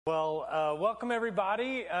Welcome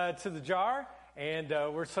everybody to the Jar, and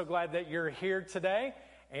we're so glad that you're here today.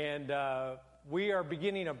 And we are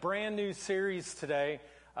beginning a brand new series today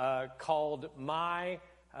called My,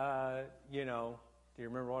 do you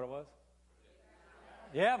remember what it was?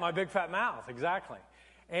 Yeah, My Big Fat Mouth, exactly.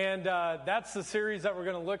 And that's the series that we're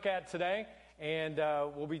going to look at today, and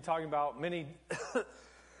we'll be talking about many,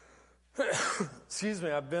 excuse me,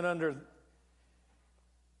 I've been under...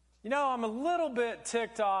 I'm a little bit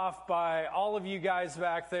ticked off by all of you guys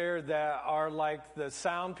back there that are like the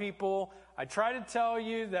sound people. I try to tell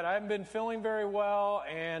you that I haven't been feeling very well,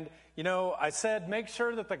 and, I said make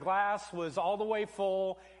sure that the glass was all the way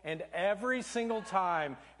full, and every single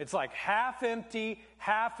time it's like half empty,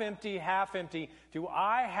 half empty, half empty. Do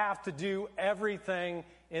I have to do everything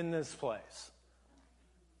in this place?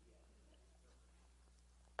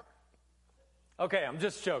 Okay, I'm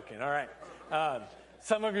just joking, all right.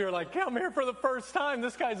 Some of you are like, I'm here for the first time.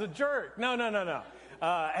 This guy's a jerk. No.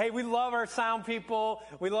 Hey, we love our sound people.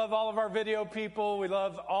 We love all of our video people. We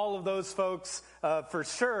love all of those folks for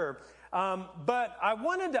sure. But I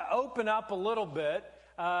wanted to open up a little bit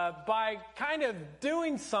by kind of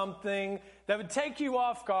doing something that would take you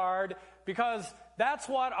off guard, because that's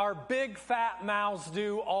what our big fat mouths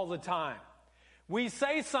do all the time. We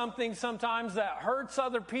say something sometimes that hurts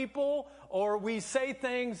other people, or we say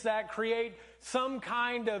things that create some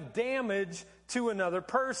kind of damage to another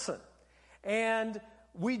person. And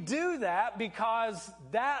we do that because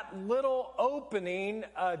that little opening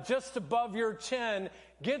just above your chin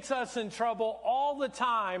gets us in trouble all the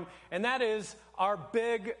time, and that is our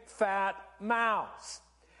big fat mouths.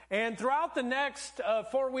 And throughout the next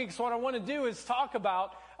 4 weeks, what I want to do is talk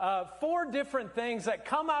about 4 different things that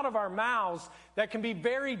come out of our mouths that can be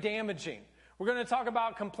very damaging. We're going to talk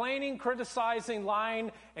about complaining, criticizing,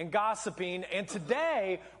 lying, and gossiping. And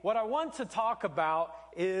today, what I want to talk about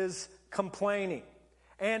is complaining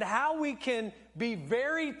and how we can be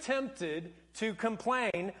very tempted to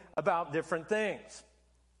complain about different things.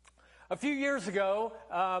 A few years ago,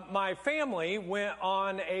 my family went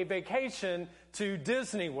on a vacation to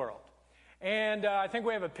Disney World. And I think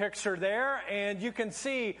we have a picture there, and you can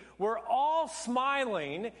see we're all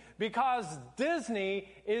smiling because Disney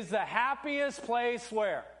is the happiest place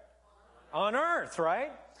where? On earth,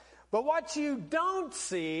 right? But what you don't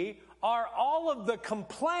see are all of the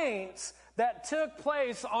complaints that took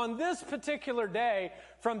place on this particular day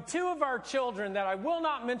from 2 of our children that I will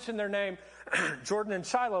not mention their name, Jordan and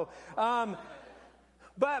Shiloh.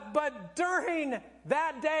 But during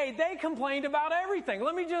that day, they complained about everything.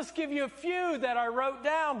 Let me just give you a few that I wrote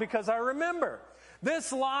down because I remember.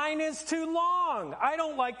 This line is too long. I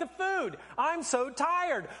don't like the food. I'm so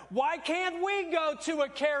tired. Why can't we go to a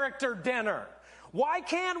character dinner? Why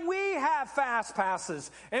can't we have fast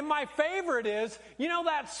passes? And my favorite is,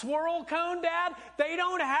 that swirl cone, Dad? They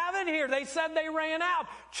don't have it here. They said they ran out.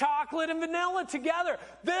 Chocolate and vanilla together.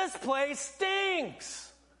 This place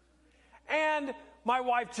stinks. And my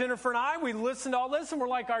wife Jennifer and I, we listened to all this and we're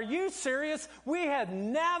like, are you serious? We had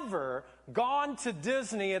never gone to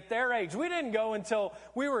Disney at their age. We didn't go until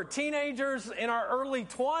we were teenagers in our early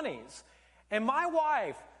 20s. And my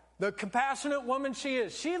wife, the compassionate woman she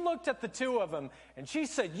is, she looked at the 2 of them and she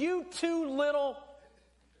said, you 2 little...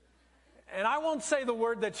 And I won't say the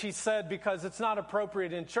word that she said because it's not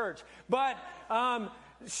appropriate in church. But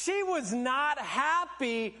she was not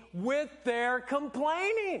happy with their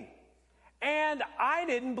complaining. And I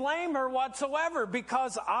didn't blame her whatsoever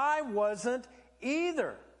because I wasn't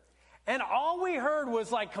either. And all we heard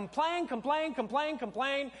was like complain.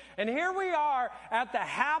 And here we are at the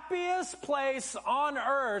happiest place on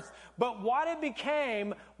earth. But what it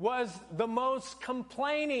became was the most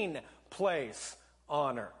complaining place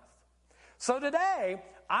on earth. So today,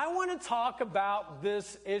 I want to talk about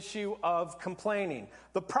this issue of complaining,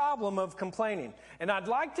 the problem of complaining. And I'd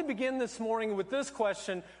like to begin this morning with this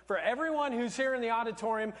question for everyone who's here in the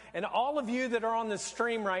auditorium and all of you that are on the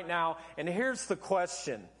stream right now. And here's the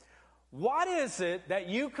question. What is it that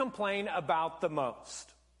you complain about the most?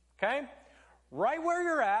 Okay? Right where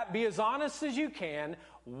you're at, be as honest as you can.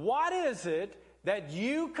 What is it that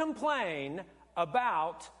you complain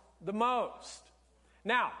about the most?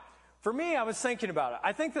 Now, for me, I was thinking about it.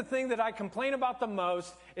 I think the thing that I complain about the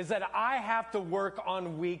most is that I have to work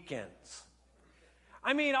on weekends.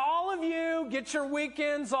 I mean, all of you get your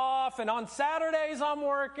weekends off, and on Saturdays I'm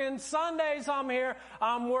working, Sundays I'm here,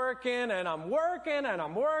 I'm working, and I'm working, and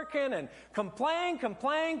I'm working, and complain.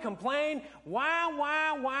 Wah.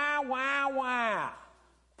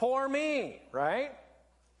 Poor me, right?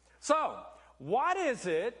 So, what is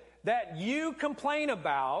it that you complain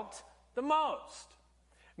about the most?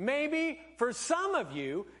 Maybe for some of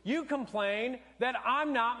you, you complain that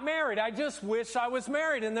I'm not married. I just wish I was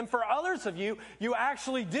married. And then for others of you, you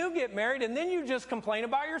actually do get married, and then you just complain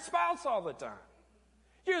about your spouse all the time.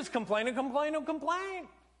 You just complain and complain and complain.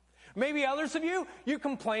 Maybe others of you, you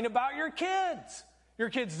complain about your kids. Your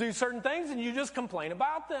kids do certain things, and you just complain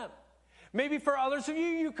about them. Maybe for others of you,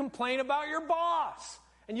 you complain about your boss,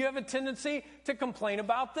 and you have a tendency to complain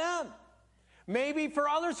about them. Maybe for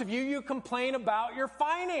others of you, you complain about your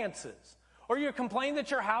finances, or you complain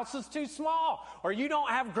that your house is too small, or you don't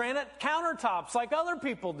have granite countertops like other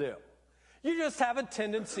people do. You just have a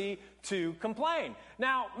tendency to complain.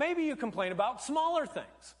 Now, maybe you complain about smaller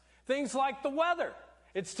things. Things like the weather.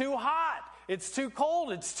 It's too hot. It's too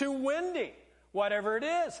cold. It's too windy. Whatever it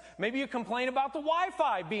is. Maybe you complain about the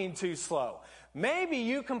Wi-Fi being too slow. Maybe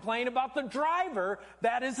you complain about the driver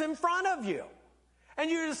that is in front of you. And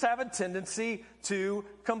you just have a tendency to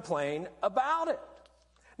complain about it.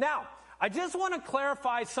 Now, I just want to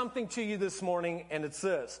clarify something to you this morning, and it's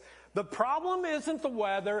this. The problem isn't the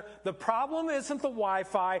weather. The problem isn't the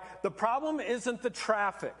Wi-Fi. The problem isn't the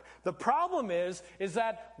traffic. The problem is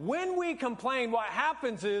that when we complain, what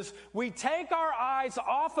happens is we take our eyes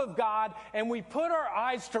off of God and we put our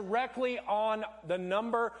eyes directly on the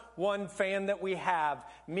number one fan that we have,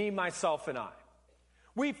 me, myself, and I.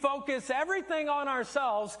 We focus everything on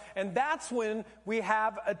ourselves, and that's when we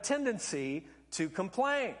have a tendency to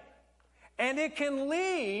complain. And it can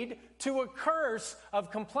lead to a curse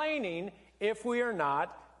of complaining if we are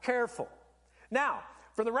not careful. Now,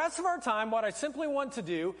 for the rest of our time, what I simply want to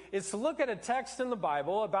do is to look at a text in the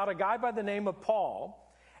Bible about a guy by the name of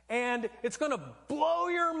Paul, and it's going to blow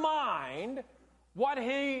your mind what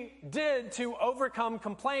he did to overcome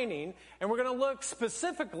complaining, and we're going to look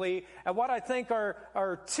specifically at what I think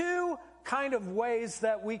are two kind of ways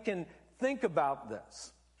that we can think about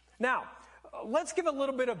this. Now, let's give a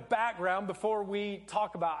little bit of background before we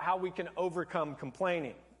talk about how we can overcome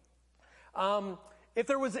complaining. If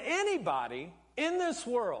there was anybody in this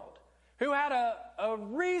world who had a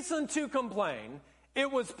reason to complain,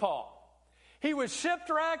 it was Paul. He was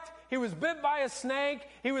shipwrecked. He was bit by a snake.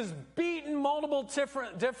 He was beaten multiple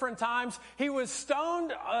different times. He was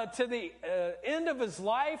stoned to the end of his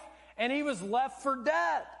life, and he was left for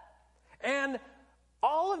dead. And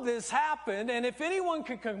all of this happened, and if anyone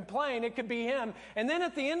could complain, it could be him. And then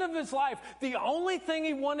at the end of his life, the only thing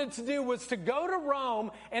he wanted to do was to go to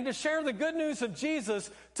Rome and to share the good news of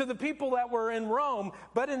Jesus to the people that were in Rome.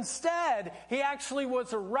 But instead, he actually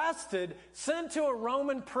was arrested, sent to a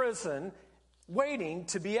Roman prison, waiting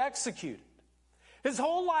to be executed. His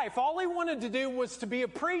whole life, all he wanted to do was to be a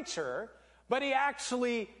preacher, but he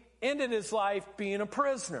actually ended his life being a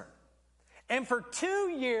prisoner. And for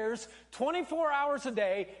 2 years, 24 hours a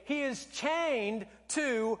day, he is chained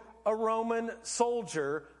to a Roman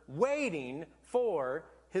soldier waiting for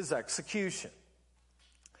his execution.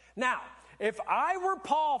 Now, if I were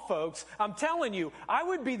Paul, folks, I'm telling you, I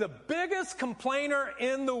would be the biggest complainer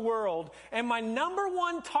in the world, and my number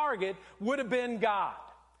one target would have been God.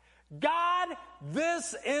 God,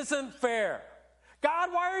 this isn't fair.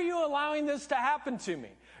 God, why are you allowing this to happen to me?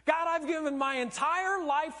 God, I've given my entire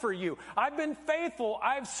life for you. I've been faithful.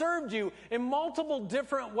 I've served you in multiple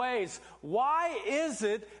different ways. Why is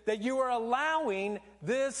it that you are allowing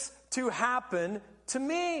this to happen to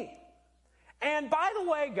me? And by the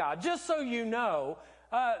way, God, just so you know,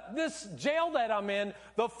 this jail that I'm in,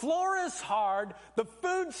 the floor is hard, the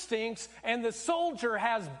food stinks, and the soldier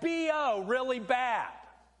has BO really bad.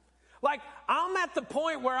 Like, I'm at the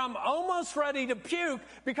point where I'm almost ready to puke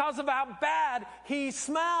because of how bad he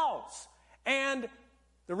smells. And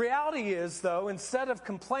the reality is, though, instead of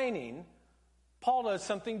complaining, Paul does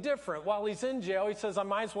something different. While he's in jail, he says, I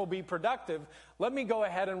might as well be productive. Let me go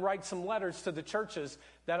ahead and write some letters to the churches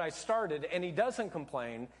that I started. And he doesn't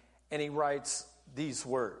complain, and he writes these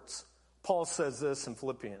words. Paul says this in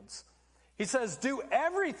Philippians. He says, do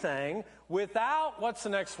everything without, what's the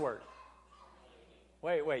next word?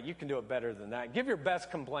 Wait, you can do it better than that. Give your best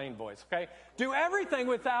complain voice, okay? Do everything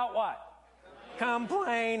without what?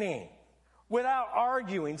 Complaining. Without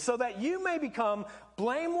arguing, so that you may become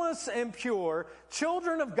blameless and pure,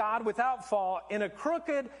 children of God without fault in a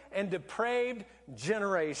crooked and depraved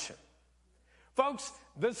generation. Folks,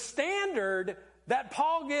 the standard that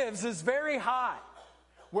Paul gives is very high.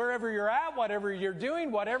 Wherever you're at, whatever you're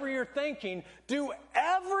doing, whatever you're thinking, do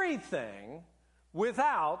everything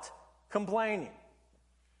without complaining.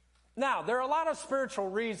 Now, there are a lot of spiritual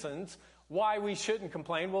reasons why we shouldn't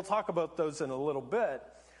complain. We'll talk about those in a little bit.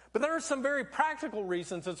 But there are some very practical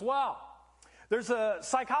reasons as well. There's a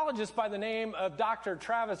psychologist by the name of Dr.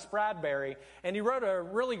 Travis Bradberry, and he wrote a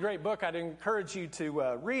really great book. I'd encourage you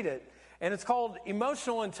to read it, and it's called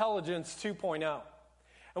Emotional Intelligence 2.0.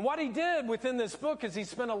 And what he did within this book is he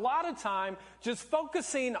spent a lot of time just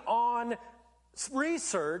focusing on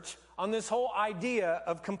research on this whole idea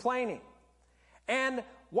of complaining. And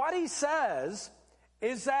what he says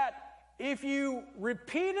is that if you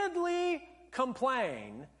repeatedly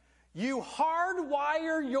complain, you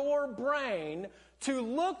hardwire your brain to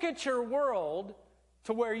look at your world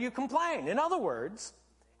to where you complain. In other words,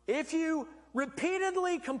 if you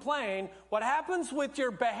repeatedly complain, what happens with your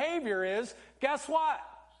behavior is, guess what?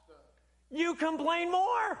 You complain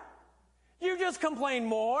more. You just complain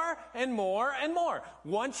more and more and more.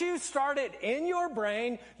 Once you start it in your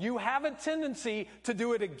brain, you have a tendency to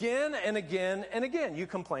do it again and again and again. You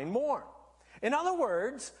complain more. In other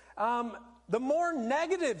words, the more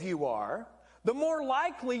negative you are, the more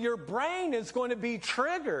likely your brain is going to be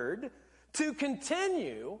triggered to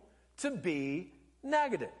continue to be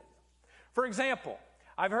negative. For example,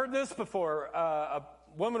 I've heard this before. A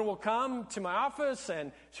woman will come to my office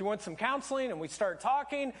and she wants some counseling, and we start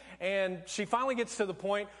talking, and she finally gets to the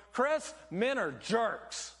point, Chris, men are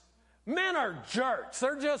jerks. Men are jerks.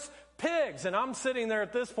 They're just pigs. And I'm sitting there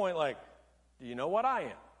at this point like, do you know what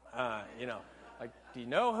I am? Do you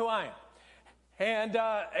know who I am?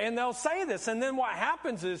 And they'll say this, and then what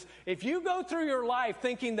happens is, if you go through your life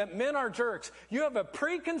thinking that men are jerks, you have a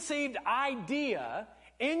preconceived idea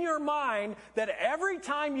in your mind that every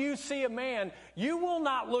time you see a man, you will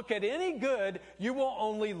not look at any good, you will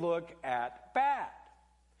only look at bad.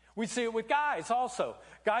 We see it with guys also.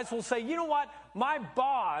 Guys will say, you know what, my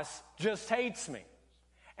boss just hates me.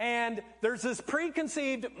 And there's this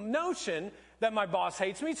preconceived notion that my boss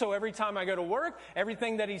hates me, so every time I go to work,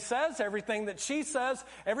 everything that he says, everything that she says,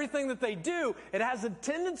 everything that they do, it has a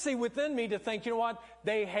tendency within me to think, you know what,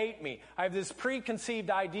 they hate me. I have this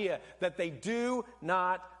preconceived idea that they do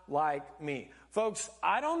not like me. Folks,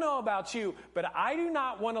 I don't know about you, but I do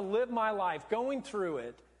not want to live my life going through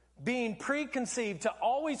it being preconceived to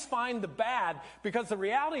always find the bad, because the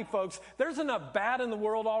reality, folks, there's enough bad in the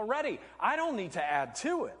world already. I don't need to add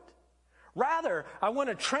to it. Rather, I want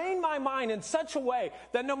to train my mind in such a way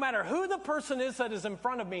that no matter who the person is that is in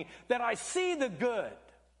front of me, that I see the good,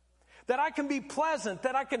 that I can be pleasant,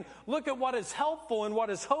 that I can look at what is helpful and what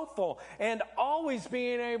is hopeful, and always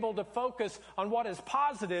being able to focus on what is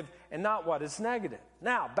positive and not what is negative.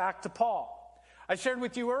 Now, back to Paul. I shared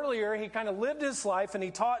with you earlier, he kind of lived his life and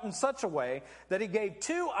he taught in such a way that he gave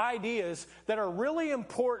two ideas that are really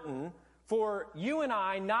important for you and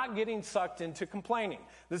I not getting sucked into complaining.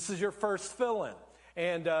 This is your first fill-in.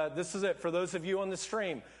 And this is it. For those of you on the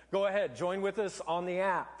stream, go ahead, join with us on the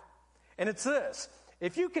app. And it's this.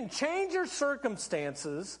 If you can change your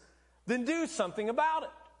circumstances, then do something about it.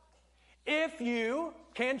 If you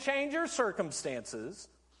can change your circumstances,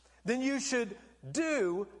 then you should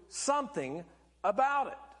do something about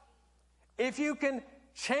it. If you can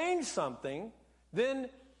change something, then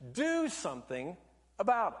do something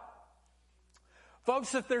about it.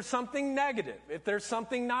 Folks, if there's something negative, if there's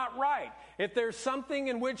something not right, if there's something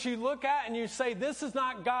in which you look at and you say, this is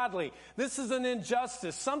not godly, this is an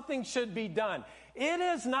injustice, something should be done, it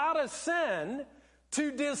is not a sin to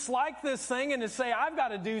dislike this thing and to say, I've got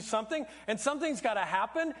to do something, and something's got to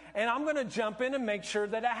happen, and I'm going to jump in and make sure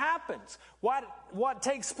that it happens. What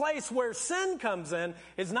takes place where sin comes in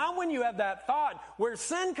is not when you have that thought. Where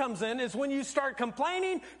sin comes in is when you start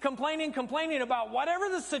complaining about whatever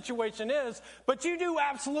the situation is, but you do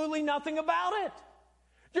absolutely nothing about it.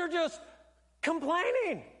 You're just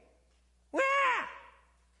complaining.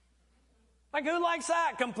 Like, who likes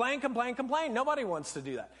that? Complain. Nobody wants to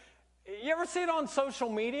do that. You ever see it on social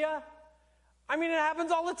media? I mean, it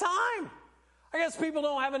happens all the time. I guess people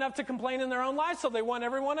don't have enough to complain in their own life, so they want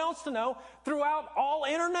everyone else to know throughout all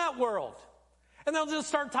internet world. And they'll just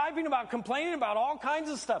start typing about complaining about all kinds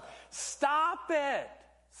of stuff. Stop it.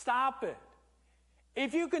 Stop it.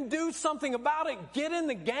 If you can do something about it, get in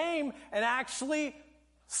the game and actually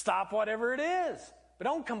stop whatever it is. But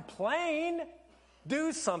don't complain.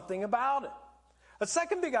 Do something about it. A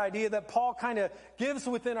second big idea that Paul kind of gives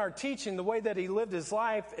within our teaching, the way that he lived his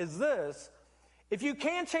life, is this. If you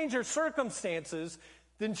can't change your circumstances,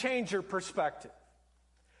 then change your perspective.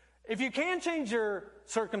 If you can change your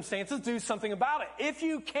circumstances, do something about it. If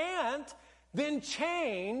you can't, then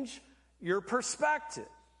change your perspective.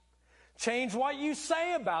 Change what you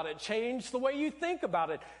say about it. Change the way you think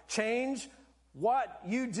about it. Change what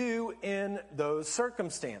you do in those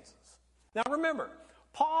circumstances. Now remember,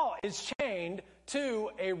 Paul is chained to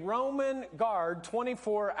a Roman guard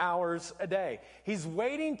 24 hours a day. He's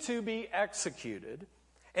waiting to be executed.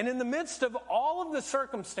 And in the midst of all of the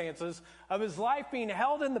circumstances of his life being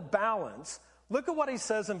held in the balance, look at what he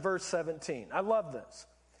says in verse 17. I love this.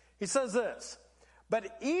 He says this,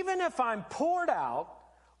 "But even if I'm poured out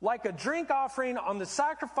like a drink offering on the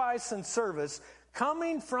sacrifice and service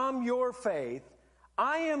coming from your faith,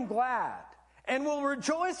 I am glad and will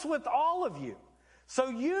rejoice with all of you. So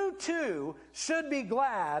you too should be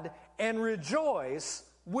glad and rejoice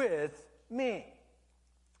with me."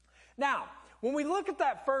 Now, when we look at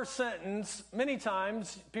that first sentence, many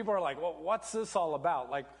times people are like, well, what's this all about?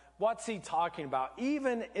 Like, what's he talking about?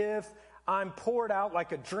 Even if I'm poured out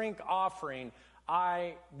like a drink offering,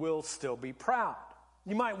 I will still be proud.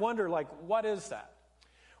 You might wonder, like, what is that?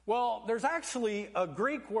 Well, there's actually a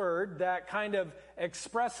Greek word that kind of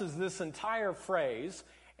expresses this entire phrase,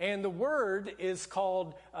 and the word is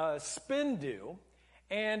called spendou,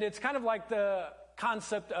 and it's kind of like the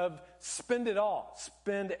concept of spend it all,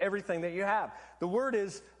 spend everything that you have. The word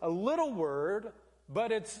is a little word,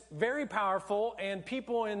 but it's very powerful, and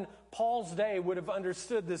people in Paul's day would have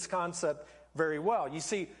understood this concept very well. You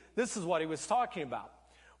see, this is what he was talking about.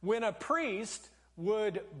 When a priest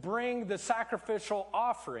would bring the sacrificial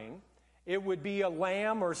offering, it would be a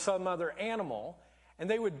lamb or some other animal, and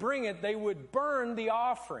they would bring it, they would burn the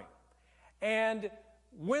offering. And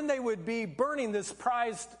when they would be burning this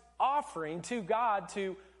prized offering to God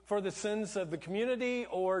for the sins of the community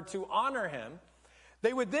or to honor him,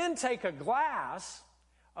 they would then take a glass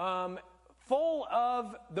full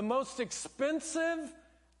of the most expensive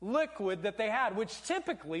liquid that they had, which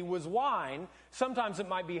typically was wine. Sometimes it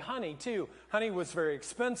might be honey too. Honey was very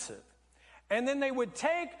expensive. And then they would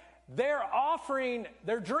take their offering,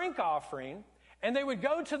 their drink offering, and they would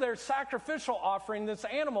go to their sacrificial offering, this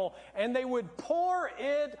animal, and they would pour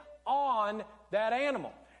it on that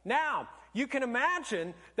animal. Now, you can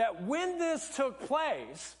imagine that when this took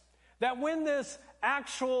place, that when this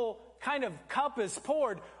actual kind of cup is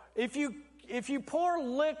poured, if you pour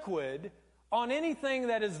liquid on anything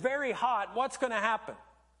that is very hot, what's going to happen?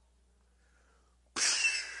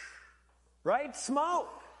 Right? Smoke.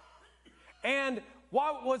 And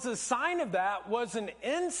what was a sign of that was an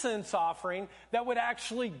incense offering that would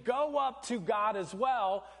actually go up to God as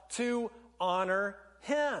well to honor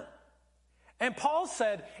him. And Paul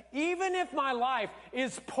said, even if my life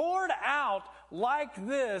is poured out like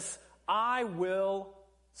this, I will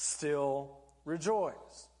still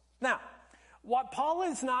rejoice. Now, what Paul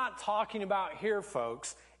is not talking about here,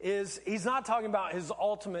 folks, is he's not talking about his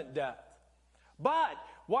ultimate death. But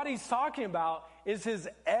what he's talking about is his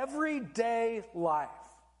everyday life.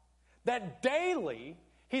 That daily,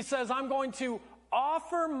 he says, I'm going to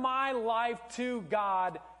offer my life to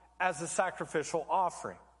God as a sacrificial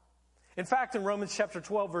offering. In fact, in Romans chapter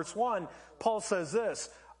 12, verse 1, Paul says this,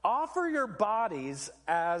 "Offer your bodies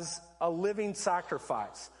as a living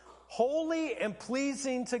sacrifice, holy and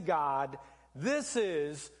pleasing to God. This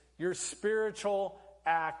is your spiritual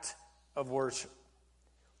act of worship."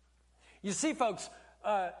 You see, folks,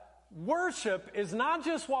 worship is not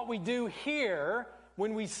just what we do here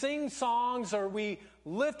when we sing songs or we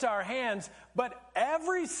lift our hands, but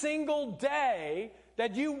every single day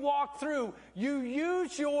that you walk through, you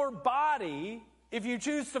use your body, if you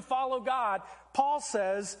choose to follow God, Paul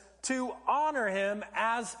says, to honor him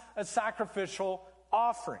as a sacrificial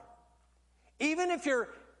offering. Even if you're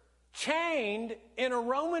chained in a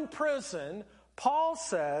Roman prison, Paul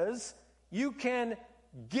says you can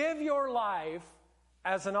give your life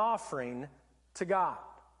as an offering to God.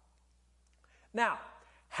 Now,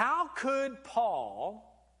 how could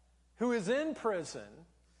Paul, who is in prison,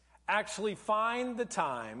 actually find the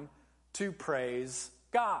time to praise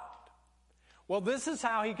God? Well, this is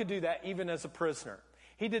how he could do that even as a prisoner.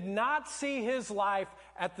 He did not see his life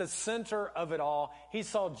at the center of it all. He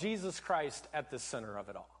saw Jesus Christ at the center of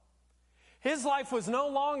it all. His life was no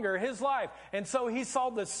longer his life. And so he saw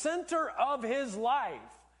the center of his life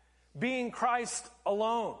being Christ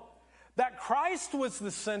alone. That Christ was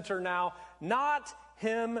the center now, not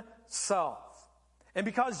himself. And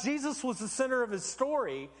because Jesus was the center of his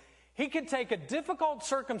story, he could take a difficult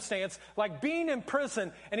circumstance like being in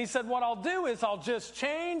prison, and he said, what I'll do is I'll just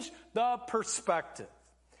change the perspective.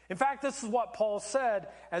 In fact, this is what Paul said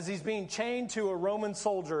as he's being chained to a Roman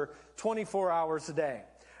soldier 24 hours a day.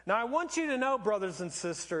 Now, I want you to know, brothers and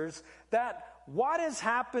sisters, that what has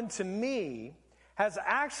happened to me has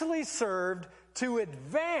actually served to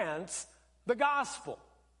advance the gospel.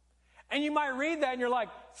 And you might read that and you're like,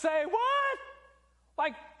 say what?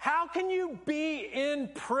 Like, how can you be in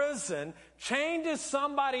prison, chained to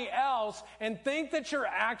somebody else, and think that you're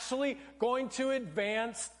actually going to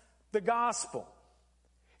advance the gospel?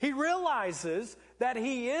 He realizes that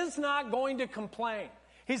he is not going to complain.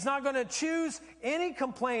 He's not going to choose any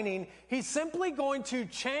complaining. He's simply going to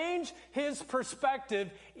change his perspective,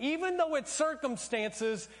 even though it's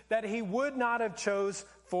circumstances that he would not have chose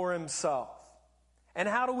for himself. And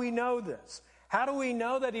how do we know this? How do we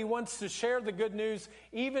know that he wants to share the good news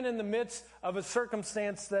even in the midst of a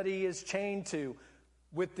circumstance that he is chained to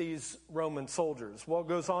with these Roman soldiers? Well, it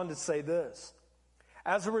goes on to say this.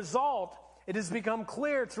 As a result, it has become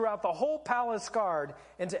clear throughout the whole palace guard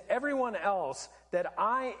and to everyone else that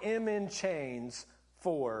I am in chains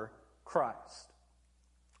for Christ.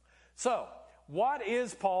 So, what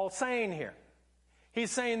is Paul saying here?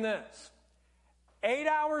 He's saying this. 8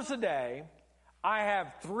 hours a day, I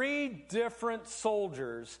have 3 different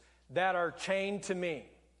soldiers that are chained to me.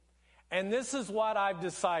 And this is what I've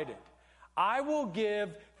decided. I will give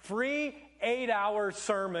 3 8-hour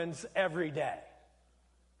sermons every day.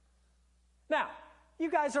 Now,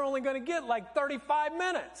 you guys are only going to get like 35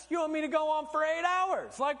 minutes. You want me to go on for 8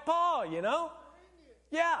 hours, like Paul, you know?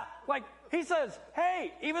 Yeah, like he says,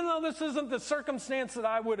 hey, even though this isn't the circumstance that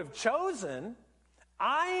I would have chosen,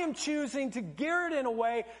 I am choosing to gear it in a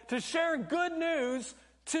way to share good news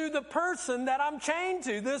to the person that I'm chained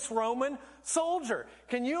to, this Roman soldier.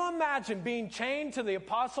 Can you imagine being chained to the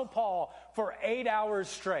Apostle Paul for 8 hours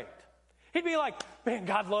straight? He'd be like, man,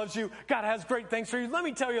 God loves you. God has great things for you. Let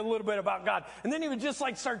me tell you a little bit about God. And then he would just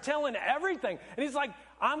like start telling everything. And he's like,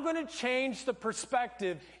 I'm going to change the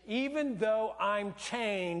perspective even though I'm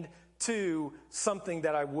chained to something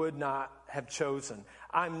that I would not have chosen.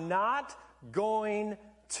 I'm not going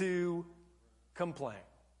to complain.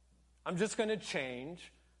 I'm just going to change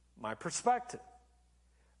my perspective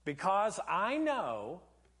because I know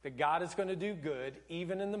that God is going to do good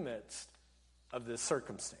even in the midst of this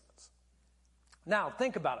circumstance. Now,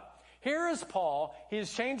 think about it. Here is Paul. He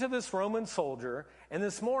is chained to this Roman soldier. And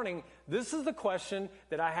this morning, this is the question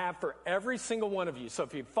that I have for every single one of you. So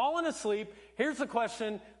if you've fallen asleep, here's the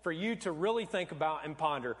question for you to really think about and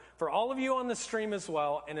ponder. For all of you on the stream as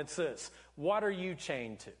well, and it's this. What are you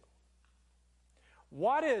chained to?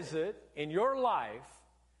 What is it in your life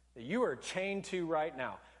that you are chained to right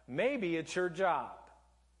now? Maybe it's your job.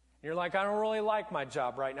 You're like, I don't really like my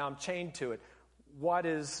job right now. I'm chained to it. What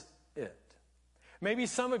is it? Maybe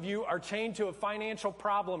some of you are chained to a financial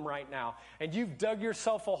problem right now, and you've dug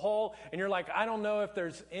yourself a hole, and you're like, I don't know if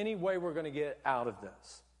there's any way we're going to get out of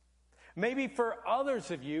this. Maybe for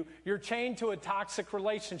others of you, you're chained to a toxic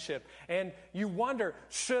relationship, and you wonder,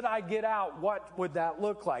 should I get out? What would that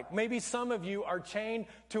look like? Maybe some of you are chained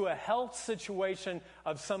to a health situation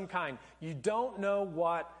of some kind. You don't know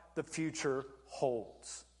what the future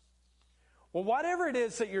holds. Well, whatever it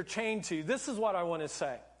is that you're chained to, this is what I want to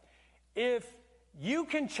say. If you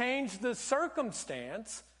can change the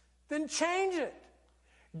circumstance, then change it.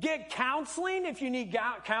 Get counseling if you need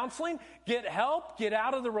counseling. Get help. Get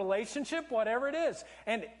out of the relationship, whatever it is.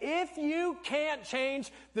 And if you can't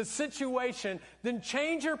change the situation, then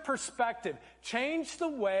change your perspective. Change the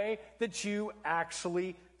way that you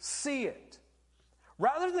actually see it.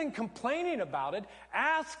 Rather than complaining about it,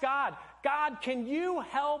 ask God, God, can you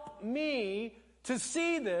help me to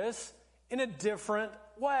see this in a different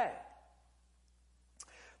way?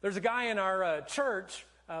 There's a guy in our church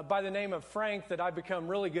by the name of Frank that I've become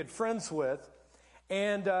really good friends with.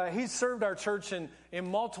 And he's served our church in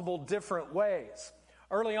multiple different ways.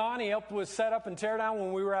 Early on, he helped with set up and tear down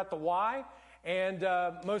when we were at the Y. And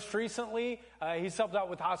most recently, he's helped out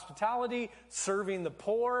with hospitality, serving the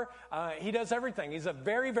poor. He does everything. He's a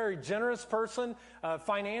very, very generous person.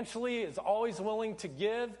 Financially, is always willing to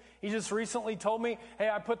give. He just recently told me, hey,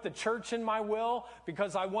 I put the church in my will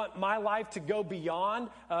because I want my life to go beyond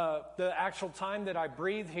the actual time that I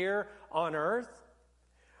breathe here on earth.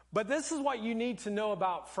 But this is what you need to know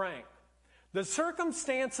about Frank. The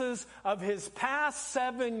circumstances of his past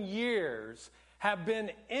 7 years have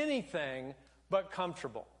been anything but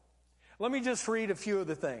comfortable. Let me just read a few of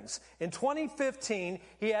the things. In 2015,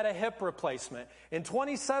 he had a hip replacement. In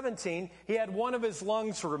 2017, he had one of his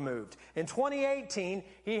lungs removed. In 2018,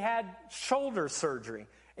 he had shoulder surgery.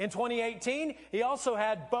 In 2018, he also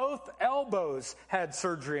had both elbows had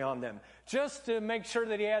surgery on them. Just to make sure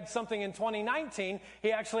that he had something in 2019,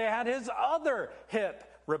 he actually had his other hip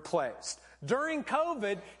replaced. During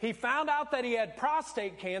COVID, he found out that he had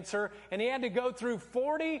prostate cancer and he had to go through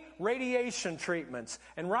 40 radiation treatments.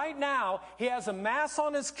 And right now, he has a mass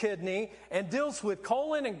on his kidney and deals with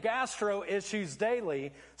colon and gastro issues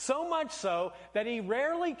daily, so much so that he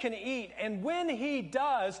rarely can eat. And when he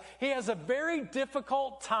does, he has a very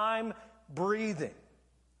difficult time breathing.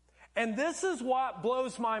 And this is what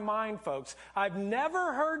blows my mind, folks. I've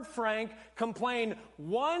never heard Frank complain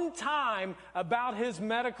one time about his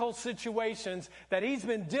medical situations that he's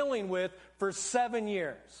been dealing with for 7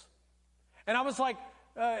 years. And I was like,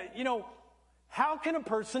 how can a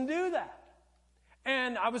person do that?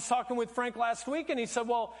 And I was talking with Frank last week, and he said,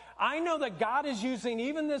 well, I know that God is using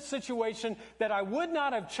even this situation that I would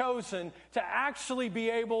not have chosen to actually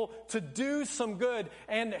be able to do some good.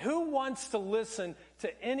 And who wants to listen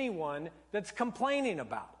to anyone that's complaining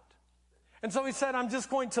about it? And so he said, I'm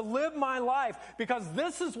just going to live my life, because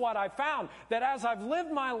this is what I found, that as I've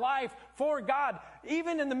lived my life for God,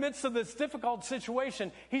 even in the midst of this difficult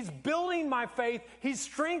situation, He's building my faith. He's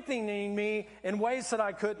strengthening me in ways that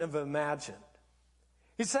I couldn't have imagined.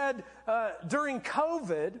 He said, during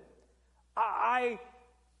COVID, I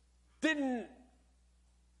didn't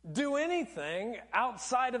do anything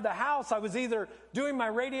outside of the house. I was either doing my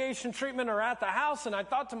radiation treatment or at the house, and I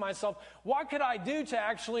thought to myself, what could I do to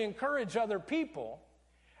actually encourage other people?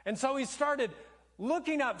 And so he started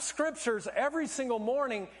looking up scriptures every single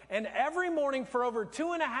morning, and every morning for over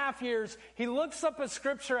 2.5 years, he looks up a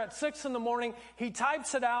scripture at 6 a.m, he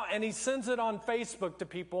types it out, and he sends it on Facebook to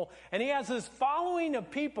people, and he has this following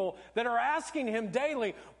of people that are asking him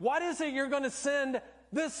daily, what is it you're going to send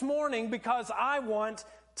this morning, because I want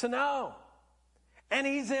to know. And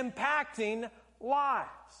he's impacting lives.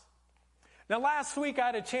 Now, last week I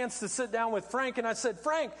had a chance to sit down with Frank, and I said,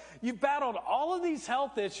 Frank, you've battled all of these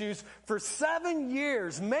health issues for 7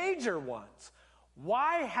 years, major ones.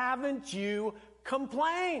 Why haven't you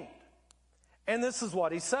complained? And this is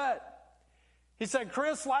what he said. He said,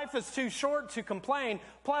 Chris, life is too short to complain,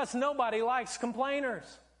 plus nobody likes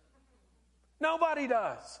complainers. Nobody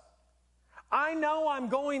does. I know I'm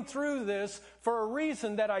going through this for a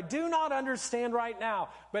reason that I do not understand right now,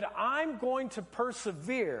 but I'm going to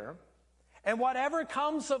persevere. And whatever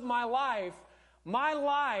comes of my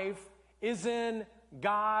life is in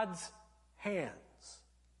God's hands.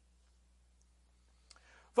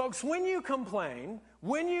 Folks, when you complain,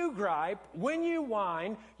 when you gripe, when you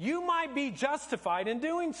whine, you might be justified in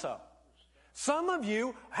doing so. Some of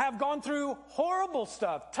you have gone through horrible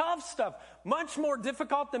stuff, tough stuff, much more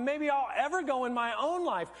difficult than maybe I'll ever go in my own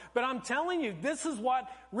life. But I'm telling you, this is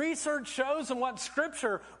what research shows and what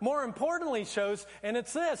Scripture more importantly shows, and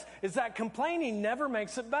it's this, is that complaining never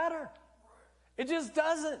makes it better. It just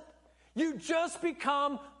doesn't. You just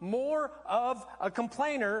become more of a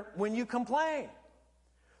complainer when you complain.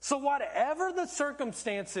 So whatever the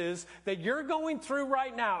circumstances that you're going through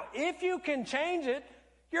right now, if you can change it,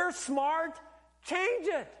 you're smart, change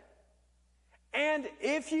it. And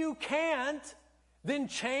if you can't, then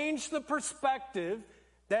change the perspective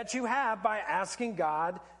that you have by asking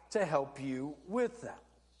God to help you with that.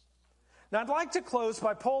 Now, I'd like to close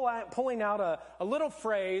by pulling out a little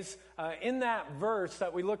phrase in that verse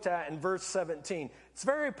that we looked at in verse 17. It's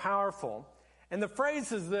very powerful. And the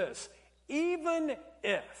phrase is this: even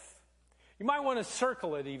if. You might want to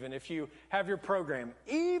circle it even if you have your program.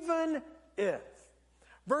 Even if.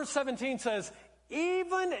 Verse 17 says,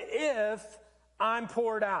 even if I'm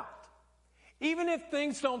poured out, even if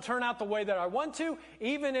things don't turn out the way that I want to,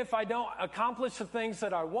 even if I don't accomplish the things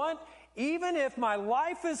that I want, even if my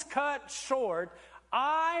life is cut short,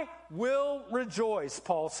 I will rejoice,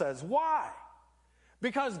 Paul says. Why?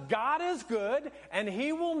 Because God is good, and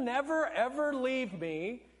He will never, ever leave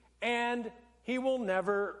me, and He will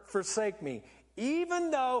never forsake me.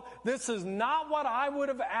 Even though this is not what I would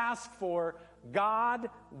have asked for, God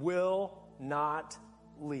will not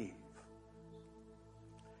leave.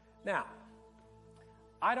 Now,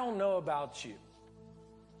 I don't know about you,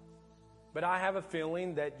 but I have a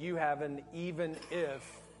feeling that you have an even if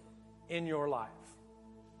in your life.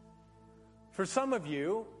 For some of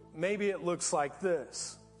you, maybe it looks like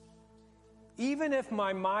this: even if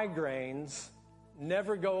my migraines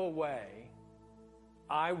never go away,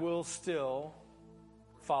 I will still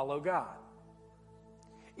follow God.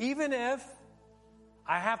 Even if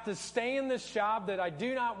I have to stay in this job that I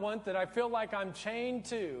do not want, that I feel like I'm chained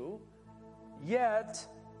to, yet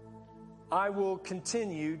I will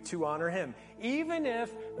continue to honor Him. Even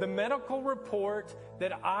if the medical report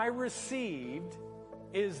that I received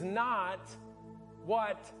is not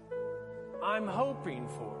what I'm hoping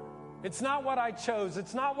for. It's not what I chose.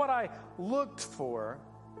 It's not what I looked for.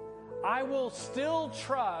 I will still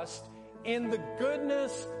trust in the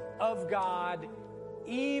goodness of God,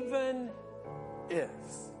 even if.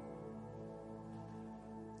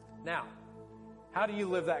 Now, how do you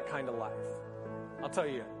live that kind of life? I'll tell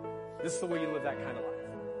you, this is the way you live that kind of life.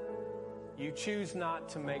 You choose not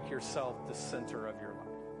to make yourself the center of your life.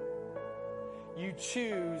 You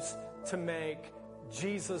choose to make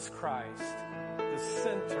Jesus Christ the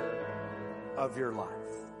center of your life.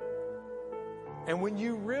 And when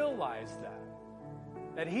you realize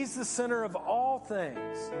that He's the center of all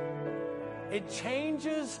things, it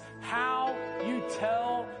changes how you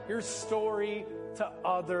tell your story to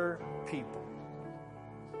other people.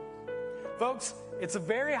 Folks, it's a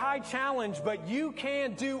very high challenge, but you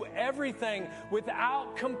can't do everything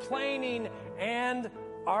without complaining and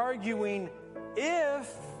arguing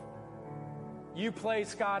if you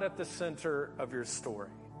place God at the center of your story.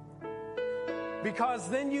 Because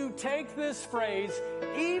then you take this phrase,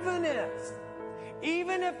 even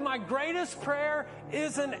if my greatest prayer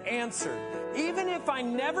isn't answered, even if I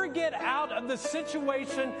never get out of the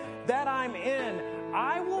situation that I'm in,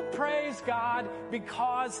 I will praise God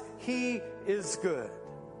because He is good.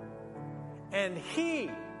 And He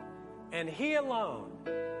alone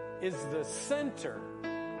is the center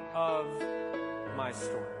of my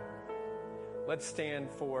story. Let's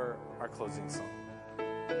stand for our closing song.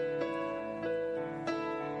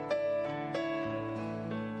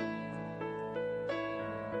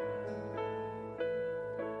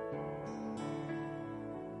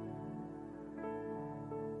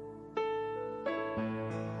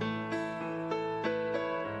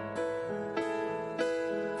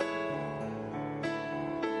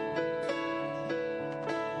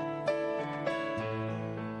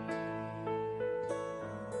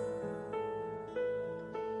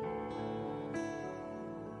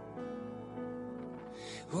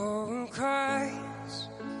 Oh, Christ,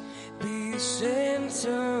 be the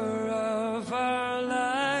center of our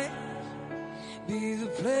life, be the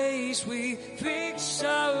place we fix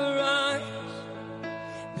our eyes,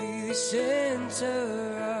 be the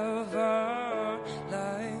center of our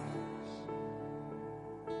life.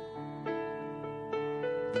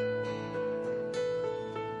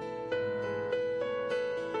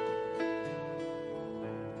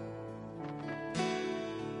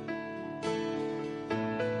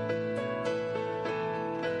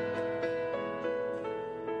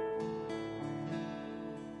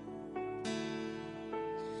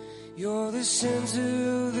 You're the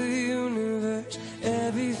center of the universe.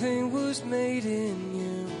 Everything was made in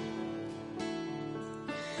you.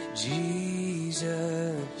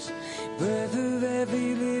 Jesus, breath of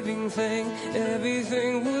every living thing.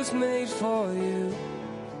 Everything was made for you.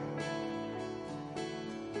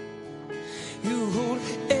 You hold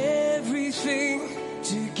everything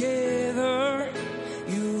together.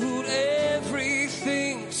 You hold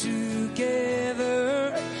everything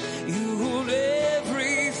together. You hold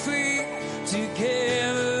everything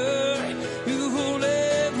together. You hold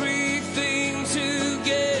everything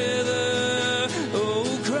together.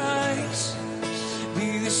 Oh, Christ,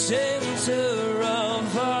 be the center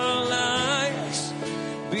of our lives.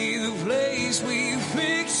 Be the place we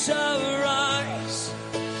fix our eyes.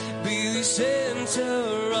 Be the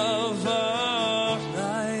center of our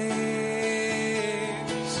lives.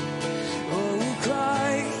 Oh,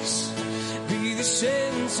 Christ, be the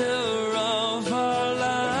center of our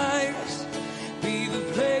lives. Be the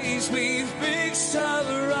place we fix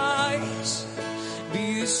our eyes.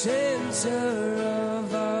 Be the center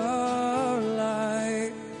of our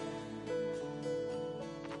life.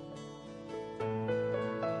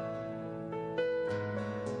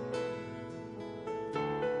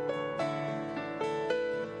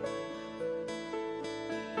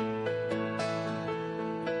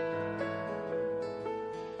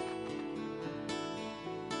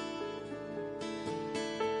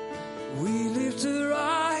 We lift our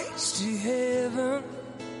eyes to heaven.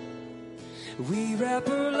 We wrap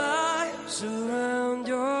our lives around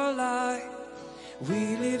your light.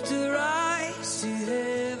 We lift our eyes to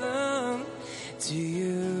heaven, to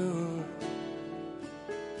you.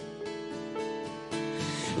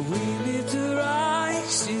 We lift our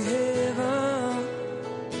eyes to heaven.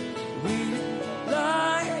 We lift our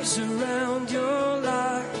lives around your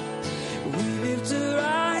light. We lift our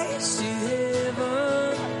eyes to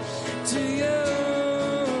heaven, to you.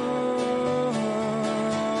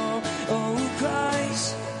 Oh,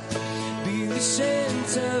 Christ, be the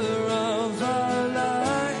center of our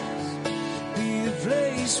lives. Be the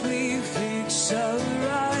place we fix our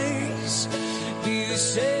eyes. Be the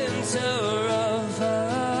center of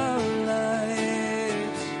our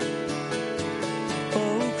lives.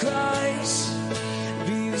 Oh, Christ,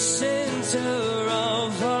 be the center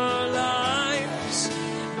of our lives.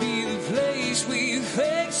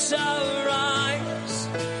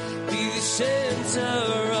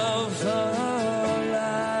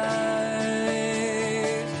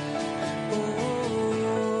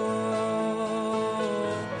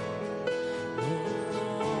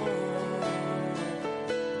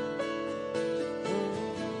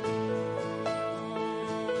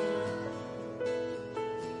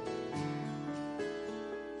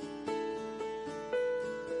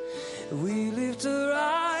 We lift our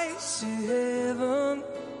eyes to heaven.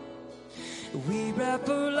 We wrap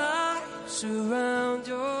our lives around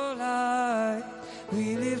your light.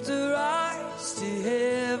 We lift our eyes to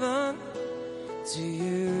heaven, to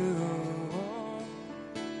you.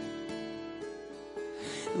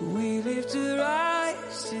 We lift our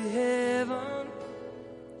eyes to heaven.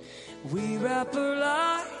 We wrap our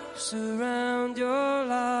lives around your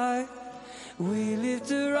light. We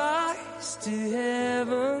lift our eyes to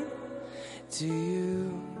heaven, to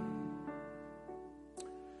you.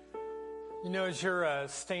 You know, as you're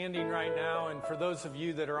standing right now, and for those of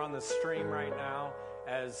you that are on the stream right now,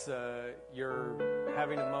 as you're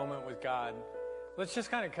having a moment with God, let's just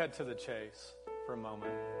kind of cut to the chase for a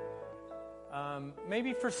moment.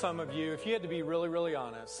 Maybe for some of you, if you had to be really, really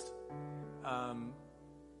honest,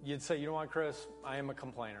 you'd say, you know what, Chris, I am a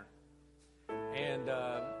complainer. And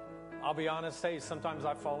I'll be honest, hey, sometimes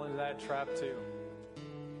I fall into that trap too.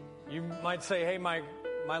 You might say, hey, my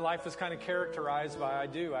life is kind of characterized by,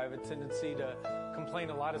 I have a tendency to complain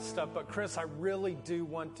a lot of stuff, but Chris, I really do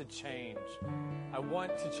want to change. I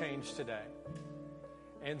want to change today.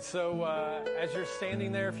 And so as you're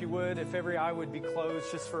standing there, if you would, if every eye would be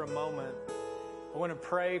closed just for a moment, I want to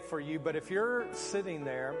pray for you. But if you're sitting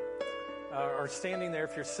there or standing there,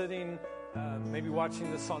 if you're sitting, maybe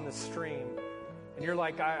watching this on the stream, and you're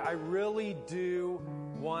like, I really do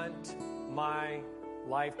want my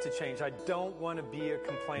life to change. I don't want to be a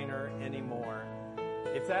complainer anymore.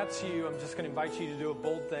 If that's you, I'm just going to invite you to do a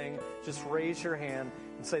bold thing. Just raise your hand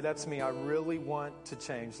and say, that's me. I really want to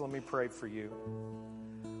change. Let me pray for you.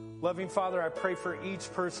 Loving Father, I pray for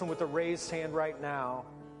each person with a raised hand right now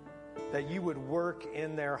that you would work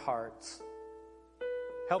in their hearts.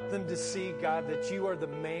 Help them to see, God, that you are the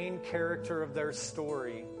main character of their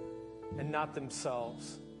story and not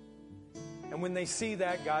themselves. And when they see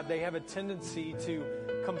that, God, they have a tendency to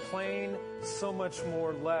complain so much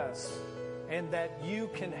more less, and that you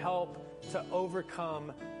can help to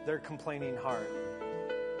overcome their complaining heart.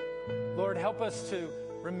 Lord, help us to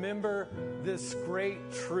remember this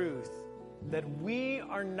great truth that we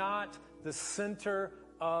are not the center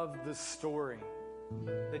of the story,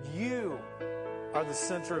 that you are the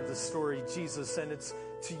center of the story, Jesus, and it's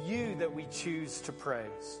to you that we choose to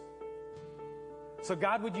praise. So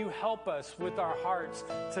God, would you help us with our hearts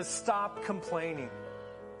to stop complaining,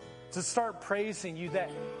 to start praising you,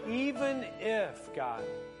 that even if, God,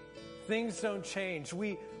 things don't change,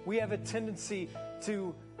 we have a tendency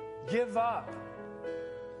to give up.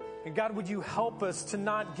 And God, would you help us to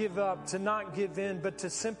not give up, to not give in, but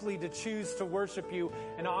to simply to choose to worship you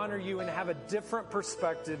and honor you and have a different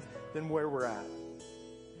perspective than where we're at.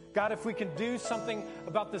 God, if we can do something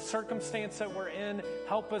about the circumstance that we're in,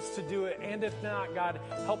 help us to do it. And if not, God,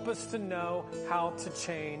 help us to know how to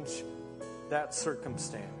change that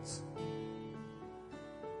circumstance.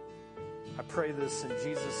 I pray this in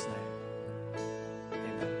Jesus' name.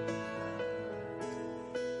 Amen.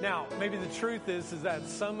 Now, maybe the truth is that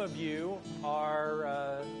some of you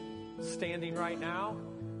are standing right now,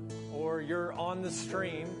 or you're on the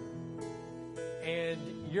stream, and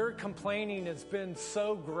your complaining has been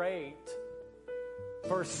so great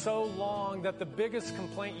for so long that the biggest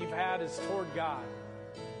complaint you've had is toward God.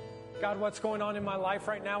 God, what's going on in my life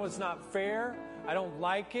right now is not fair. I don't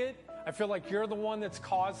like it. I feel like you're the one that's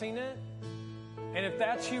causing it. And if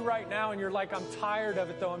that's you right now and you're like, I'm tired of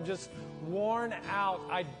it though, I'm just worn out,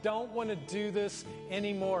 I don't want to do this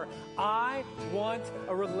anymore. I want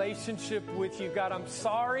a relationship with you. God, I'm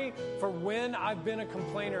sorry for when I've been a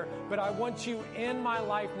complainer, but I want you in my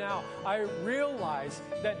life now. I realize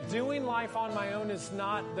that doing life on my own is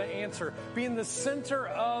not the answer. Being the center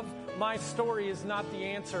of my story is not the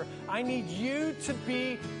answer. I need you to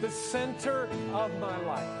be the center of my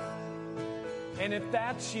life. And if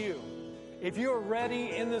that's you, if you are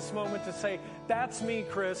ready in this moment to say, that's me,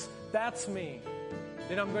 Chris, that's me,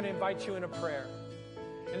 then I'm going to invite you in a prayer.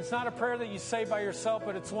 And it's not a prayer that you say by yourself,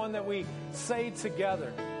 but it's one that we say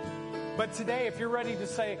together. But today, if you're ready to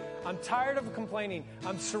say, I'm tired of complaining,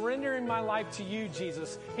 I'm surrendering my life to you,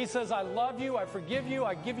 Jesus. He says, I love you, I forgive you,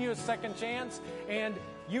 I give you a second chance, and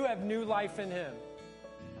you have new life in him.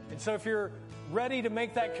 And so if you're ready to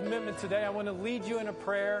make that commitment today, I want to lead you in a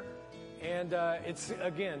prayer. And it's,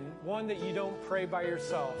 again, one that you don't pray by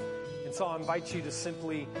yourself. And so I invite you to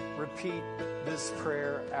simply repeat this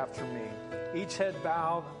prayer after me. Each head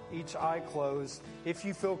bowed, each eye closed. If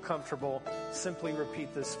you feel comfortable, simply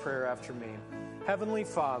repeat this prayer after me. Heavenly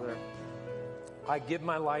Father, I give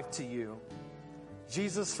my life to you.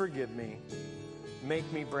 Jesus, forgive me.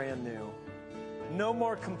 Make me brand new. No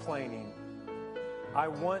more complaining. I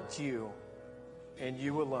want you and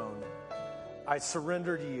you alone. I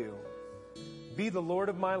surrender to you. Be the Lord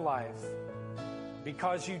of my life.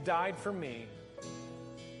 Because you died for me,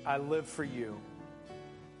 I live for you.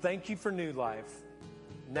 Thank you for new life.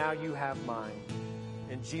 Now you have mine.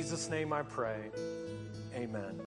 In Jesus' name I pray. Amen.